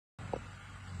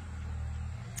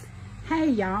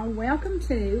Hey y'all, welcome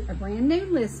to a brand new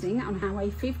listing on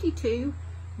Highway 52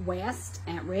 West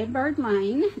at Redbird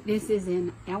Lane. This is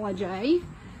in Ellijay,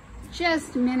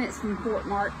 just minutes from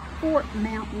Fort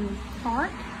Mountain Park.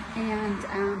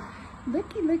 And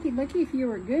looky, if you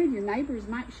were good, your neighbors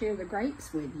might share the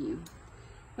grapes with you.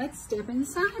 Let's step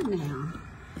inside now.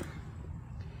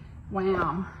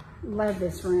 Wow, love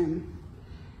this room.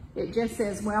 It just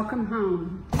says, welcome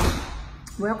home.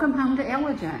 Welcome home to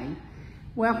Ellijay.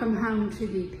 Welcome home to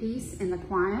the peace and the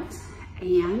quiet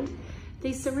and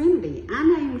the serenity.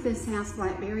 I named this house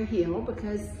Blackberry Hill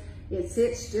because it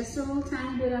sits just a little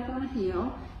tiny bit up on a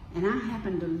hill, and I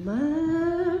happen to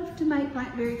love to make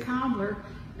blackberry cobbler,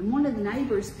 and one of the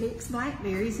neighbors picks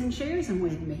blackberries and shares them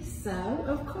with me. So,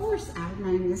 of course, I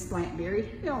named this Blackberry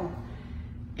Hill.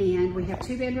 And we have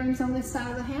 2 bedrooms on this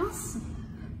side of the house.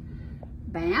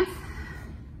 Bath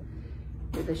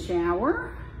with a shower.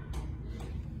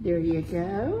 There you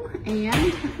go.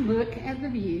 And look at the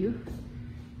view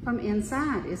from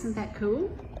inside. Isn't that cool?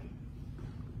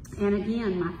 And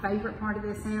again, my favorite part of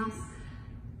this house,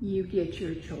 you get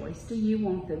your choice. Do you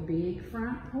want the big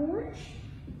front porch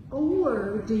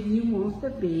or do you want the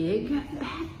big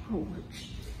back porch?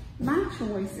 My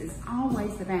choice is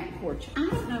always the back porch. I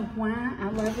don't know why I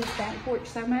love this back porch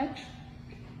so much,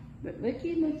 but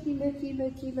looky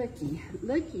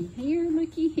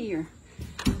here.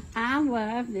 I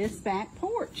love this back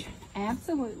porch.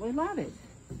 Absolutely love it.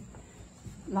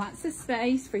 Lots of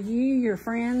space for you, your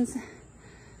friends.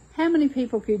 How many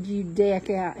people could you deck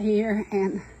out here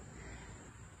and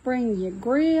bring your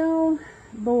grill,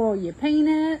 boil your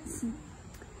peanuts?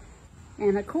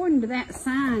 And according to that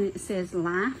sign, it says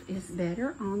life is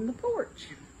better on the porch.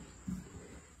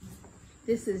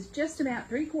 This is just about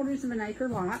 3/4 of an acre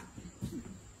lot.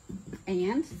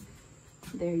 And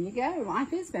there you go,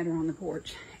 life is better on the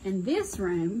porch. And this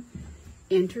room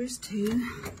enters to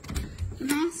the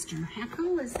master. How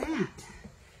cool is that?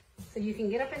 So you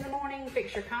can get up in the morning,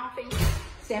 fix your coffee,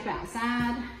 step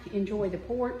outside, enjoy the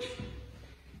porch.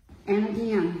 And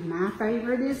again, my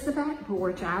favorite is the back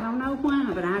porch. I don't know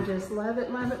why, but I just love it.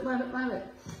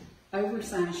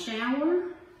 Oversized shower.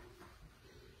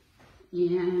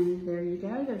 And there you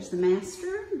go, there's the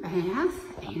master bath.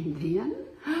 And then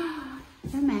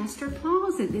the master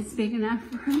closet that's big enough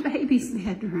for a baby's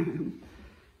bedroom.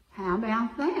 How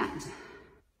about that?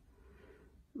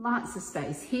 Lots of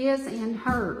space, his and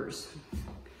hers.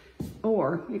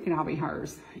 Or it can all be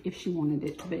hers if she wanted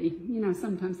it to be. You know,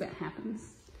 sometimes that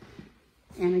happens.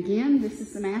 And again, this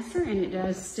is the master, and it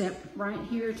does step right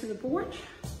here to the porch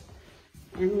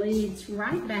and leads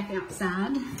right back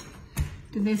outside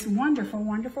to this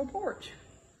wonderful porch.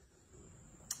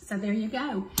 So there you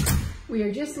go. We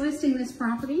are just listing this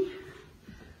property.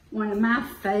 One of my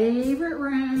favorite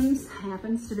rooms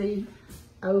happens to be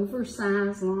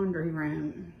oversized laundry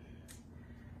room.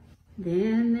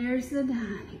 Then there's the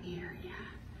dining area.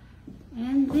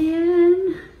 And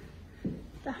then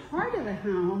the heart of the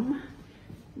home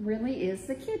really is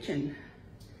the kitchen.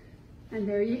 And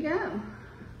there you go.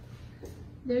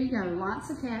 There you go, lots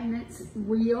of cabinets,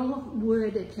 real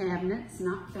wood cabinets,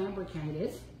 not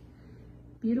fabricated.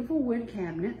 Beautiful wood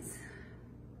cabinets.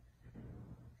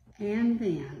 And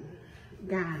then,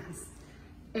 guys,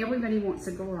 everybody wants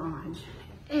a garage.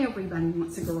 Everybody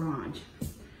wants a garage.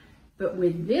 But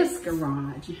with this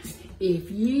garage,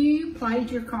 if you played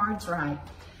your cards right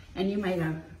and you made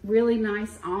a really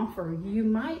nice offer, you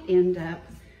might end up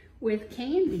with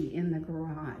Candy in the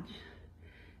garage.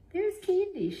 There's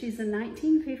Candy. She's a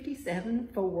 1957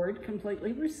 Ford,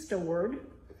 completely restored.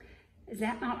 Is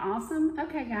that not awesome?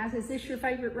 Okay, guys, is this your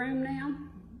favorite room now?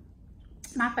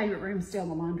 My favorite room is still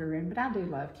the laundry room, but I do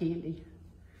love Candy.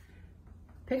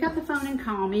 Pick up the phone and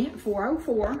call me at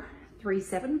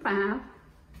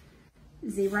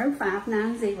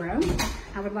 404-375-0590.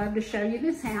 I would love to show you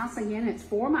this house. Again, it's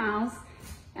 4 miles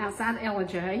outside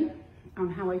Ellijay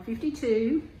on Highway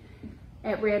 52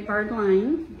 at Redbird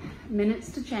Lane,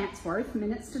 minutes to Chatsworth,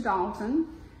 minutes to Dalton,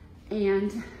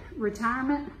 and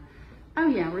retirement. Oh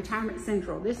yeah, Retirement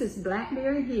Central. This is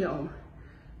Blackberry Hill.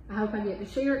 I hope I get to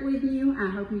share it with you. I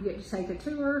hope you get to take a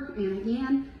tour. And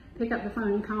again, pick up the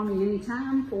phone and call me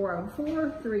anytime,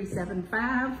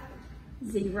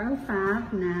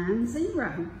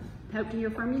 404-375-0590. Hope to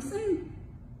hear from you soon.